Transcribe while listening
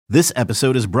This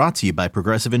episode is brought to you by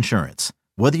Progressive Insurance.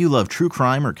 Whether you love true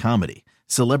crime or comedy,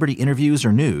 celebrity interviews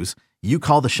or news, you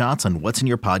call the shots on what's in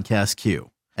your podcast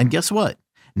queue. And guess what?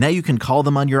 Now you can call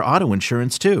them on your auto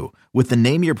insurance too with the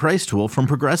Name Your Price tool from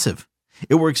Progressive.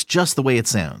 It works just the way it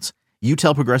sounds. You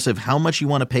tell Progressive how much you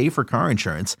want to pay for car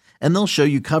insurance, and they'll show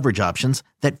you coverage options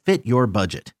that fit your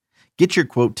budget. Get your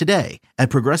quote today at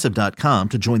Progressive.com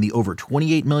to join the over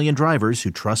 28 million drivers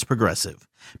who trust Progressive.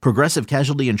 Progressive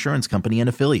Casualty Insurance Company and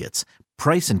Affiliates.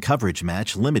 Price and coverage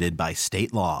match limited by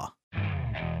state law.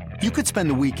 You could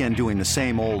spend the weekend doing the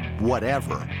same old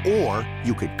whatever, or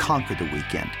you could conquer the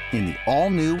weekend in the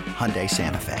all-new Hyundai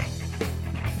Santa Fe.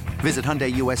 Visit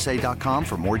HyundaiUSA.com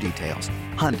for more details.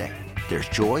 Hyundai, there's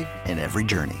joy in every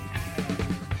journey.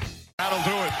 That'll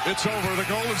do it. It's over. The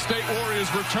Golden State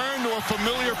Warriors return to a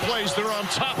familiar place. They're on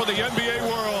top of the NBA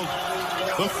world.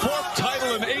 The fourth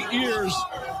title in 8 years.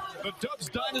 The Dubs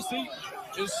dynasty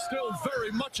is still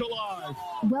very much alive.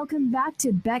 Welcome back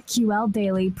to BetQL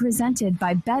Daily, presented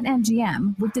by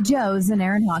BetMGM with the Joes and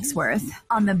Aaron Hawksworth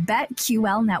on the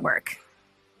BetQL Network.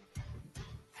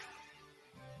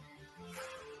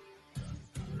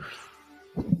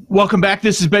 Welcome back.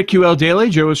 This is BetQL Daily.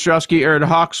 Joe Ostrowski, Aaron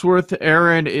Hawksworth.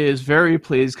 Aaron is very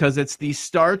pleased because it's the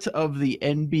start of the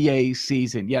NBA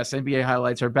season. Yes, NBA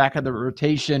highlights are back on the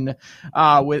rotation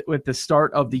with the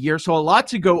start of the year. So a lot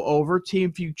to go over.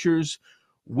 Team futures,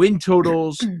 win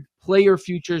totals, player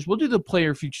futures. We'll do the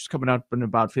player futures coming up in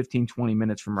about 15, 20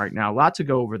 minutes from right now. A lot to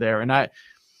go over there. And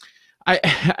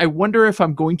I wonder if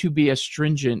I'm going to be as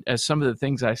stringent as some of the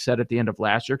things I said at the end of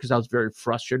last year, because I was very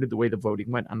frustrated the way the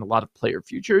voting went on a lot of player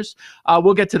futures.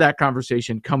 We'll get to that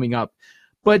conversation coming up.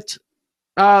 But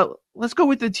let's go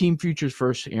with the team futures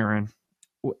first, Aaron.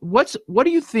 What do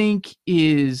you think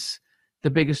is the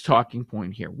biggest talking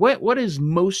point here? What is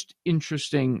most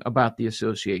interesting about the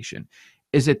association?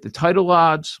 Is it the title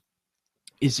odds?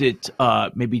 Is it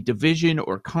maybe division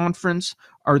or conference?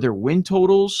 Are there win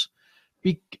totals?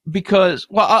 Because,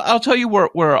 well, I'll tell you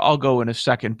where I'll go in a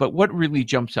second, but what really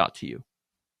jumps out to you?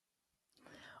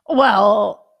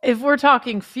 Well, if we're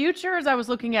talking futures, I was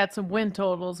looking at some win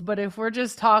totals, but if we're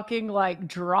just talking like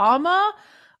drama,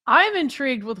 I'm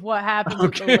intrigued with what happened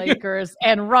with the Lakers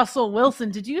and Russell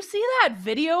Wilson. Did you see that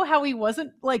video, how he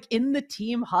wasn't like in the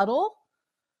team huddle?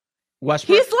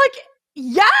 Westbrook? He's like,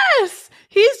 yes,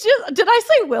 he's just, did I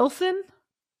say Wilson?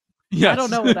 Yes. I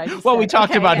don't know what I just Well, said. we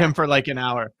talked about him for like an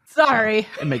hour. Sorry.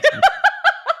 So it makes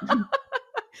sense.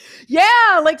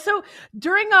 Yeah, like so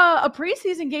during a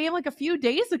preseason game like a few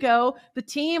days ago, the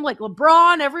team, like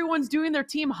LeBron, everyone's doing their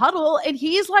team huddle, and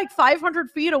he's like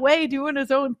 500 feet away doing his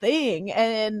own thing,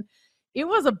 and it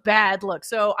was a bad look.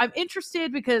 So I'm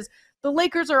interested because the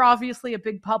Lakers are obviously a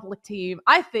big public team.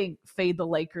 I think fade the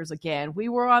Lakers again. We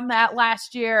were on that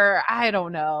last year. I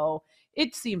don't know.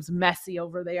 It seems messy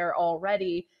over there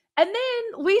already. And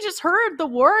then we just heard the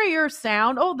Warriors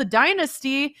sound. Oh, the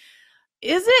dynasty.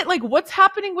 Is it like what's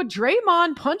happening with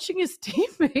Draymond punching his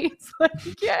teammates? Like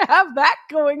you can't have that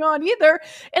going on either.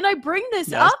 And I bring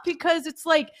this up because it's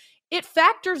like it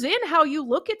factors in how you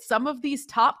look at some of these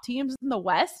top teams in the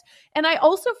West. And I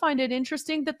also find it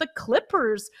interesting that the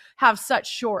Clippers have such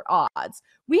short odds.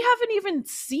 We haven't even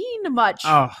seen much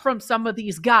from some of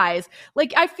these guys.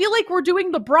 Like, I feel like we're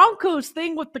doing the Broncos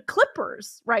thing with the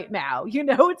Clippers right now. You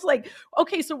know, it's like,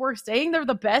 okay, so we're saying they're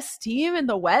the best team in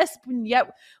the West, and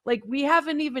yet, like, we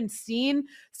haven't even seen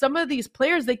some of these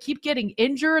players. They keep getting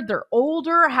injured. They're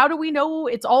older. How do we know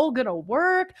it's all going to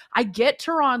work? I get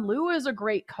Tyronn Lue is a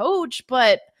great coach,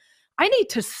 but I need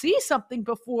to see something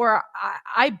before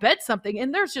I bet something.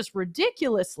 And there's just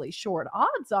ridiculously short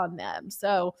odds on them.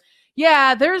 So,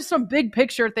 yeah, there's some big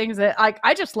picture things that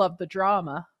I just love the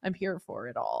drama. I'm here for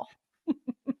it all.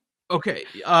 Okay,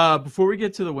 before we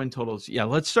get to the win totals,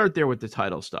 let's start there with the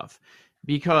title stuff.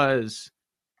 Because,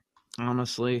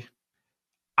 honestly,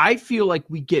 I feel like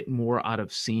we get more out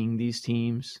of seeing these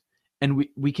teams. And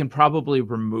we can probably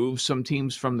remove some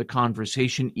teams from the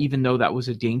conversation, even though that was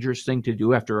a dangerous thing to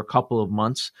do after a couple of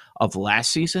months of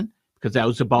last season. Because that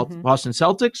was about Boston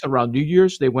Celtics around New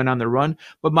Year's. They went on the run.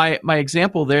 But my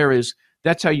example there is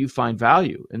that's how you find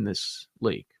value in this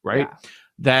league, right? Yeah.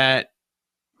 That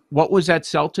what was that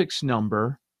Celtics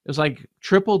number? It was like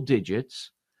triple digits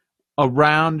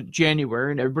around January,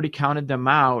 and everybody counted them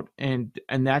out. And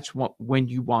that's when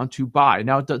you want to buy.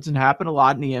 Now, it doesn't happen a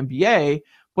lot in the NBA,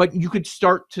 but you could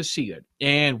start to see it.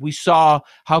 And we saw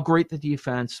how great the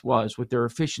defense was with their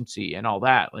efficiency and all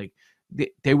that. Like,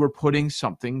 they were putting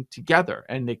something together,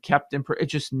 and they kept it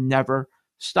just never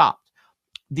stopped.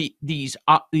 These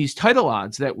title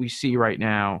odds that we see right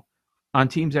now on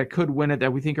teams that could win it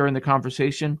that we think are in the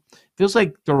conversation, feels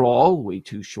like they're all way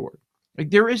too short. Like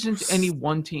there isn't any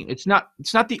one team. It's not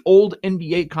the old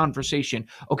NBA conversation.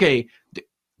 Okay,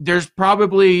 there's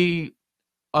probably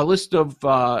a list of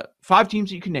 5 teams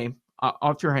that you can name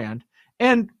off your hand,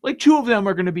 and like 2 of them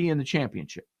are going to be in the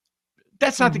championship.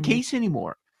 That's not the case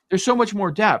anymore. There's so much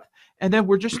more depth, and then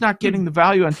we're just not getting the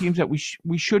value on teams that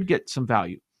we should get some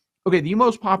value. Okay, the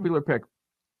most popular pick.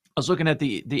 I was looking at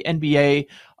the NBA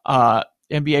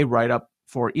write-up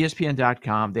for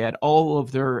ESPN.com. They had all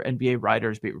of their NBA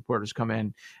writers, beat reporters come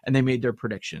in, and they made their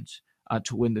predictions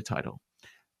to win the title.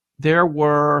 There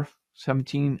were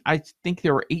 17, I think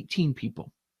there were 18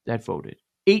 people that voted.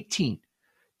 18.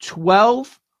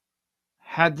 12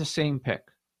 had the same pick.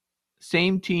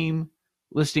 Same team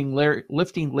lifting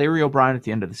Larry O'Brien at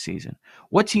the end of the season.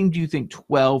 What team do you think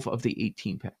 12 of the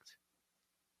 18 picked?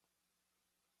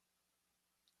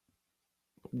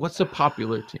 What's a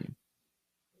popular team?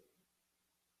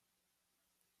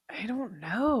 I don't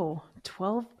know.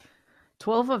 12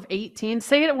 of 18.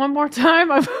 Say it one more time.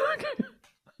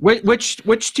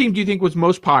 Which team do you think was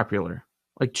most popular?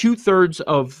 Like 2/3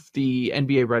 of the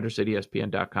NBA writers at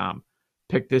ESPN.com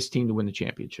picked this team to win the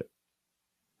championship.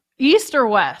 East or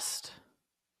West?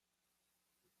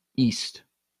 East.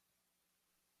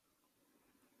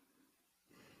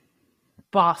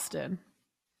 Boston.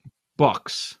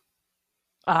 Bucks.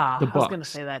 I Bucks. was going to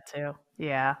say that too.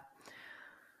 Yeah.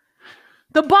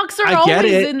 The Bucks are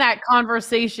always in that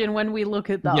conversation when we look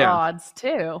at the odds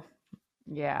too.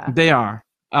 Yeah. They are.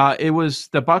 It was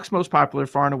the Bucks most popular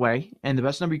far and away, and the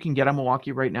best number you can get on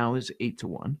Milwaukee right now is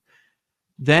 8-1.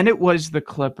 Then it was the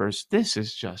Clippers. This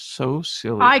is just so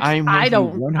silly. I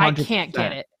can't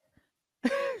get it.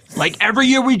 Like every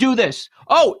year we do this.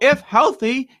 Oh, if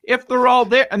healthy, if they're all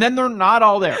there, and then they're not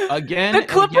all there again. The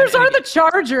Clippers are the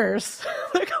Chargers.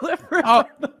 The Clippers are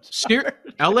the Chargers.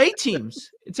 LA teams.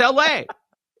 It's LA.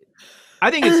 I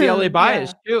think it's the LA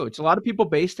bias too. It's a lot of people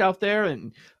based out there,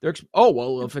 and they're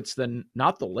if it's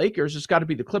not the Lakers, it's got to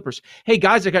be the Clippers. Hey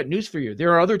guys, I got news for you.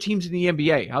 There are other teams in the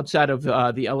NBA outside of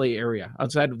the LA area,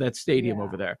 outside of that stadium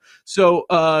over there. So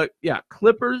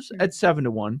Clippers at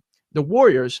 7-1, the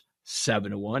Warriors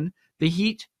 7-1, the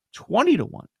Heat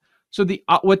 20-1. So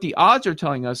what the odds are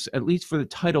telling us, at least for the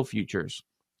title futures,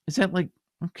 is that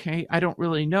okay, I don't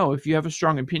really know. If you have a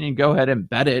strong opinion, go ahead and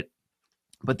bet it.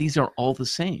 But these are all the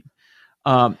same.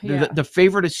 The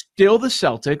favorite is still the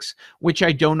Celtics, which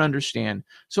I don't understand.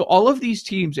 So all of these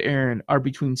teams, Aaron, are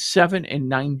between 7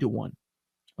 and 9-1.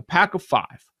 A pack of 5.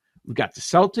 We've got the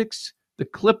Celtics, the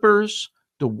Clippers,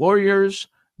 the Warriors,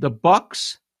 the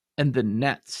Bucks, and the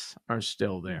Nets are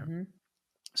still there. Mm-hmm.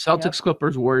 Celtics,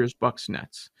 Clippers, Warriors, Bucks,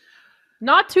 Nets.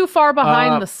 Not too far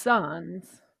behind the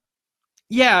Suns.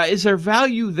 Yeah, is there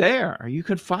value there? You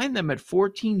could find them at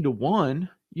 14-1.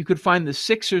 You could find the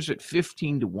Sixers at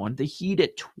 15-1, the Heat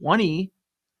at 20.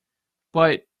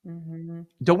 But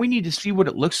don't we need to see what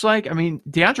it looks like? I mean,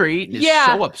 DeAndre Ayton is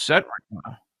so upset right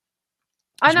now.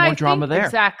 There's more drama there.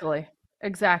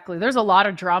 Exactly. There's a lot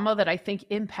of drama that I think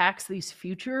impacts these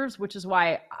futures, which is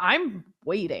why I'm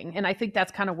waiting. And I think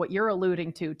that's kind of what you're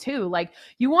alluding to too. Like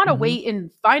you want to wait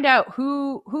and find out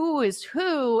who is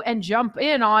who and jump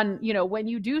in on, when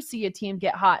you do see a team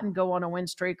get hot and go on a win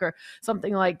streak or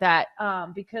something like that.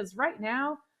 Because right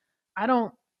now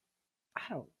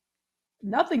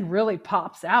nothing really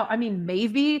pops out. I mean,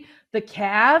 maybe the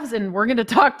Cavs, and we're going to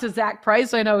talk to Zach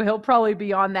Price. I know he'll probably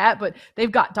be on that, but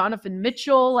they've got Donovan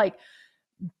Mitchell.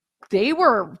 They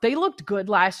looked good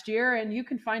last year, and you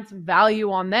can find some value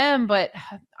on them, but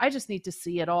I just need to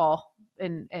see it all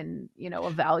and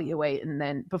evaluate, and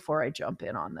then before I jump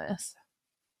in on this.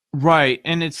 Right.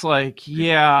 And it's I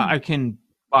can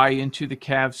buy into the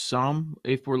Cavs some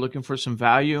if we're looking for some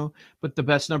value, but the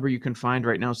best number you can find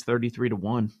right now is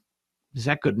 33-1. Is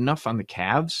that good enough on the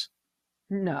Cavs?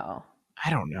 No. I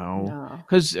don't know.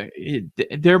 Because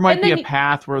there might be a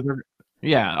path where they're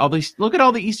look at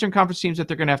all the Eastern Conference teams that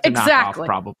they're going to have to knock off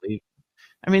probably.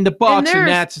 I mean, the Bucks and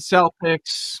Nets and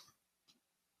Celtics.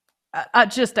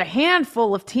 Just a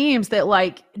handful of teams that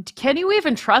can you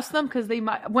even trust them? Because they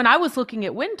might, when I was looking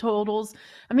at win totals,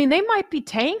 I mean, they might be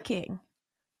tanking,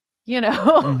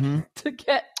 to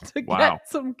get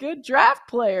some good draft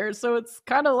players. So it's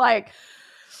kind of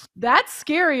that's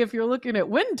scary if you're looking at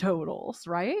win totals,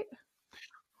 right?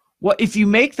 Well, if you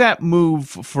make that move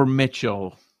for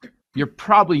Mitchell, you're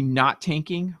probably not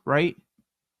tanking, right?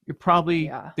 You're probably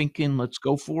thinking, let's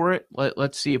go for it.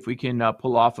 Let's see if we can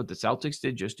pull off what the Celtics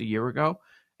did just a year ago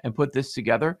and put this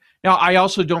together. Now, I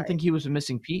also don't think he was a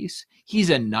missing piece. He's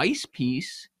a nice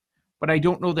piece, but I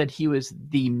don't know that he was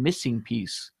the missing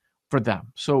piece for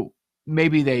them. So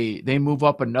maybe they move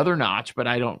up another notch, but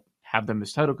I don't have them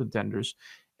as title contenders.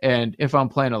 And if I'm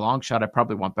playing a long shot, I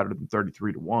probably want better than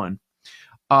 33-1.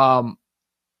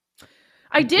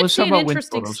 I did see an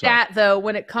interesting stat, though,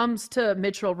 when it comes to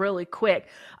Mitchell really quick.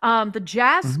 The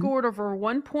Jazz scored over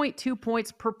 1.2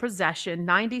 points per possession,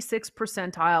 96th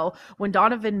percentile, when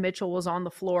Donovan Mitchell was on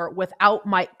the floor without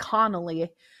Mike Conley,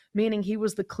 meaning he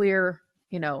was the clear,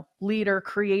 leader,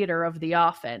 creator of the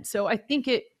offense. So I think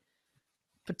it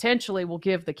potentially will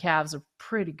give the Cavs a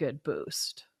pretty good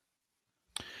boost.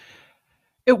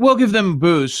 It will give them a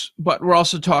boost, but we're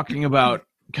also talking about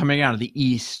coming out of the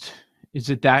East.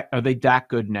 Are they that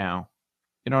good now?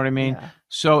 You know what I mean? Yeah.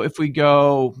 So if we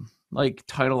go like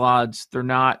title odds, they're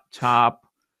not top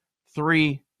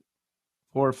 3,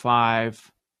 4,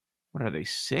 5. What are they?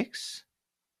 6?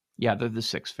 Yeah, they're the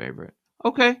 6th favorite.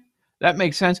 Okay. That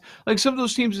makes sense. Like some of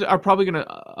those teams are probably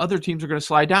other teams are going to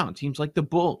slide down. Teams like the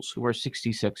Bulls, who are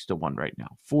 66-1 right now,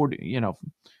 40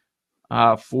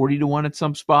 to 1 at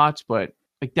some spots, but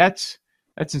like that's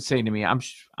insane to me.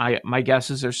 My guess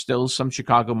is there's still some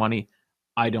Chicago money.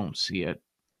 I don't see it.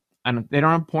 They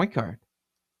don't have a point guard.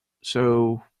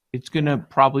 So it's going to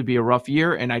probably be a rough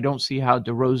year, and I don't see how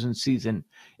DeRozan's season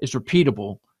is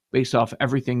repeatable based off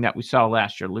everything that we saw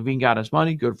last year. Levine got his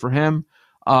money. Good for him.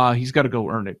 He's got to go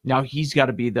earn it. Now he's got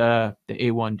to be the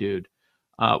A1 dude.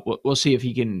 We'll see if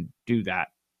he can do that,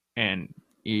 and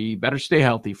he better stay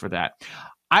healthy for that.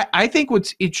 I think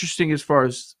what's interesting as far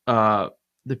as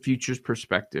the future's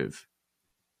perspective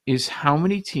is how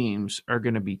many teams are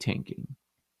going to be tanking.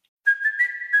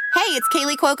 Hey, it's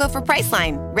Kaylee Cuoco for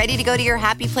Priceline. Ready to go to your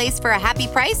happy place for a happy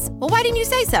price? Well, why didn't you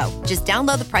say so? Just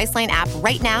download the Priceline app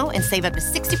right now and save up to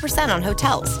 60% on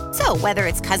hotels. So whether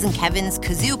it's Cousin Kevin's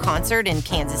Kazoo Concert in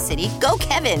Kansas City, go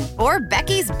Kevin, or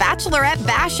Becky's Bachelorette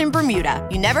Bash in Bermuda,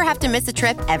 you never have to miss a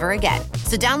trip ever again.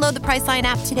 So download the Priceline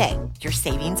app today. Your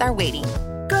savings are waiting.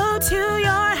 Go to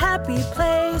your happy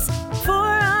place for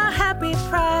a happy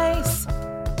price.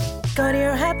 Go to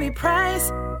your happy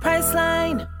price,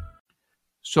 Priceline.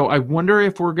 So I wonder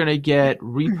if we're going to get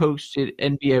reposted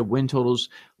NBA win totals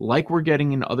like we're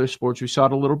getting in other sports. We saw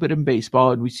it a little bit in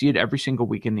baseball, and we see it every single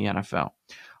week in the NFL.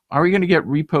 Are we going to get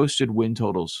reposted win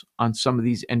totals on some of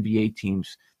these NBA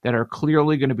teams that are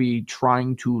clearly going to be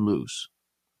trying to lose,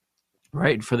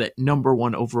 right, for that number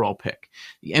 1 overall pick?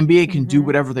 The NBA can do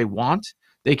whatever they want.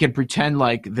 They can pretend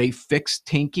like they fixed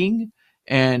tanking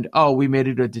and, we made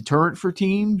it a deterrent for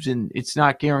teams and it's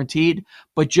not guaranteed,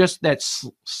 but just that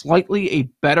slightly a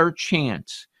better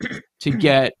chance to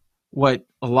get what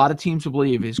a lot of teams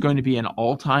believe is going to be an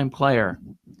all-time player.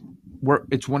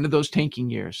 It's one of those tanking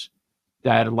years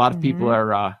that a lot of people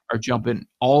are jumping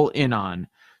all in on.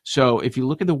 So if you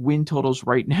look at the win totals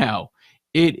right now,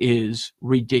 it is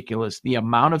ridiculous. The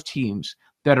amount of teams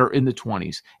that are in the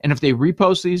 20s. And if they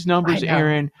repost these numbers,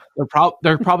 Aaron,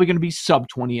 they're probably going to be sub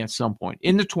 20 at some point.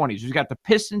 In the 20s, we've got the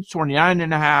Pistons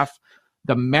 29.5,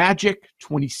 the Magic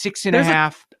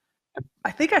 26.5.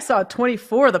 I think I saw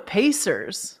 24, the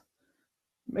Pacers.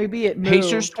 Maybe it moved.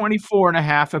 Pacers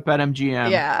 24.5 at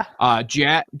BetMGM. Yeah.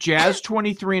 Jazz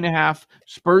 23.5,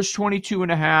 Spurs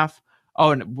 22.5.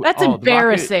 Oh, and that's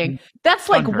embarrassing. That's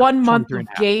like 1 month of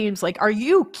games. Like, are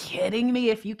you kidding me?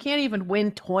 If you can't even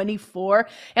win 24,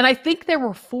 and I think there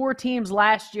were 4 teams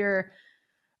last year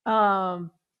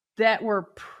that were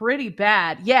pretty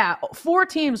bad. Yeah, 4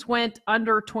 teams went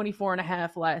under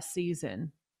 24.5 last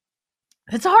season.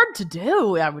 It's hard to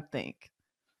do, I would think.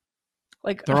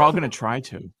 Like they're all going to try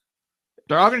to.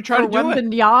 They're all going to try to do it.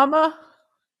 Wembanyama.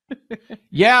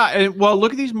 Yeah, and well,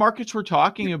 look at these markets we're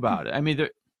talking about. I mean,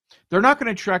 they're not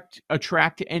going to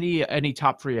attract any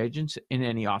top free agents in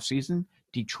any offseason.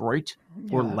 Detroit,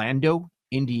 Orlando,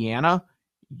 Indiana,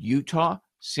 Utah,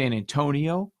 San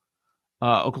Antonio,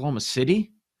 Oklahoma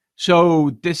City.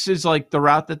 So this is like the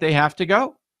route that they have to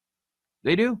go.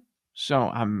 They do.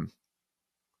 So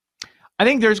I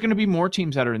think there's going to be more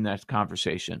teams that are in that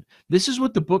conversation. This is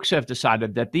what the books have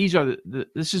decided, that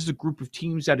this is the group of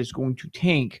teams that is going to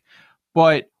tank.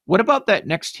 But what about that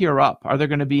next tier up? Are there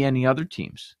going to be any other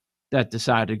teams that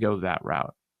decide to go that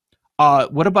route?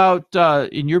 What about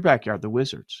in your backyard, the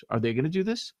Wizards? Are they going to do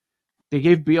this? They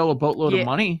gave Beal a boatload of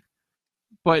money.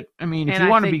 But, I mean, if you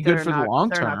want to be good for the long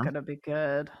term. They're not going to be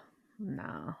good.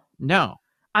 No.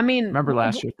 I mean, remember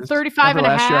last year?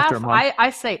 35.5. I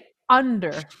say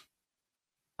under.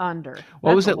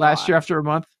 What was it last year after a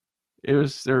month? There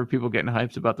were people getting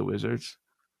hyped about the Wizards.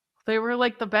 They were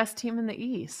like the best team in the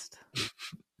East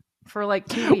for like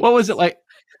 2 weeks. What was it like?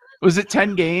 Was it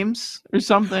 10 games or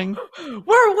something?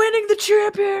 We're winning the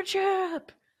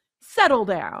championship. Settle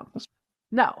down.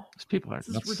 No. These people are This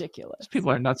nuts. is ridiculous. These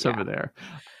people are nuts over there.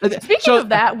 Speaking of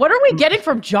that, what are we getting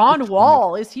from John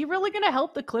Wall? Is he really going to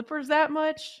help the Clippers that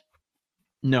much?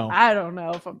 No. I don't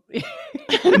know if I'm.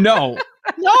 No.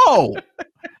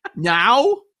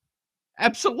 Now?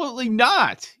 Absolutely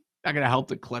not. Not going to help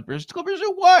the Clippers. Clippers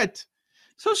are what?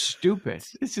 So stupid.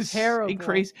 This is terrible.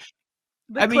 Crazy.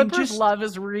 The Clippers' love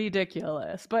is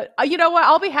ridiculous. But you know what?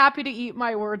 I'll be happy to eat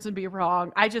my words and be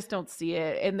wrong. I just don't see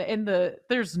it.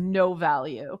 There's no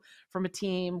value from a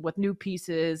team with new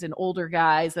pieces and older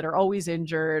guys that are always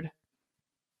injured.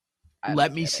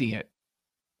 Let me see it.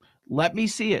 Let me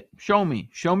see it. Show me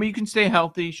you can stay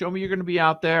healthy. Show me you're going to be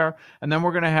out there. And then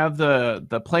we're going to have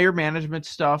the player management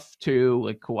stuff too.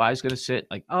 Like Kawhi's going to sit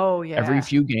every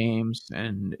few games,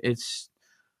 and it's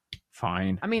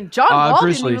fine. I mean, John Wall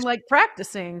didn't even like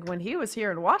practicing when he was here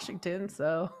in Washington,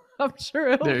 so I'm sure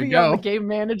it'll be on the game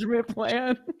management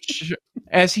plan.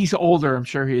 As he's older, I'm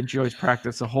sure he enjoys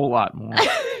practice a whole lot more.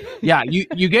 Yeah,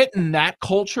 you get in that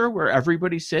culture where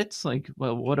everybody sits. Like,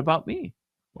 well, what about me?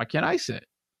 Why can't I sit?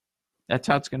 That's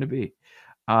how it's going to be.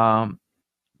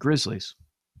 Grizzlies,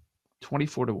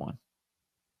 24-1.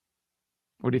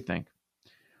 What do you think?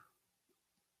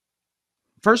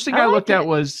 First thing I looked at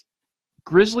was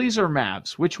Grizzlies or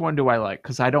Mavs. Which one do I like?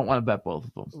 Because I don't want to bet both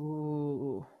of them.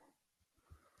 Ooh.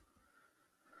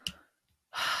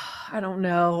 I don't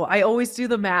know. I always do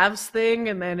the Mavs thing,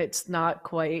 and then it's not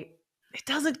quite. It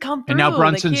doesn't come through. And now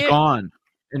Brunson's gone.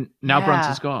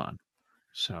 Brunson's gone.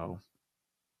 So.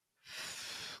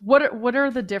 What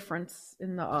are the difference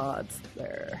in the odds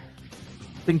there?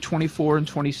 I think 24 and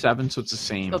 27, so it's the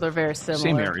same. So they're very similar.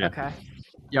 Same area. Okay.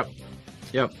 Yep.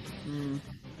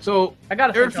 So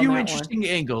there are a few interesting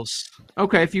angles.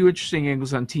 Okay, a few interesting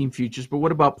angles on team futures, but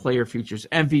what about player futures?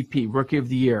 MVP, Rookie of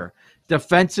the Year,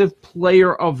 Defensive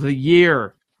Player of the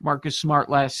Year. Marcus Smart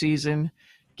last season.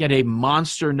 Get a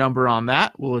monster number on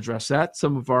that. We'll address that.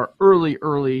 Some of our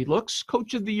early looks.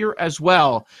 Coach of the Year as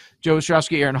well. Joe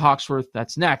Ostrowski, Aaron Hawksworth.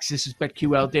 That's next. This is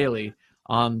BetQL Daily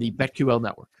on the BetQL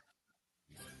Network.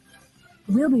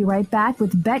 We'll be right back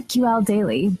with BetQL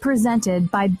Daily, presented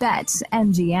by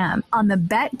BetMGM on the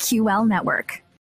BetQL Network.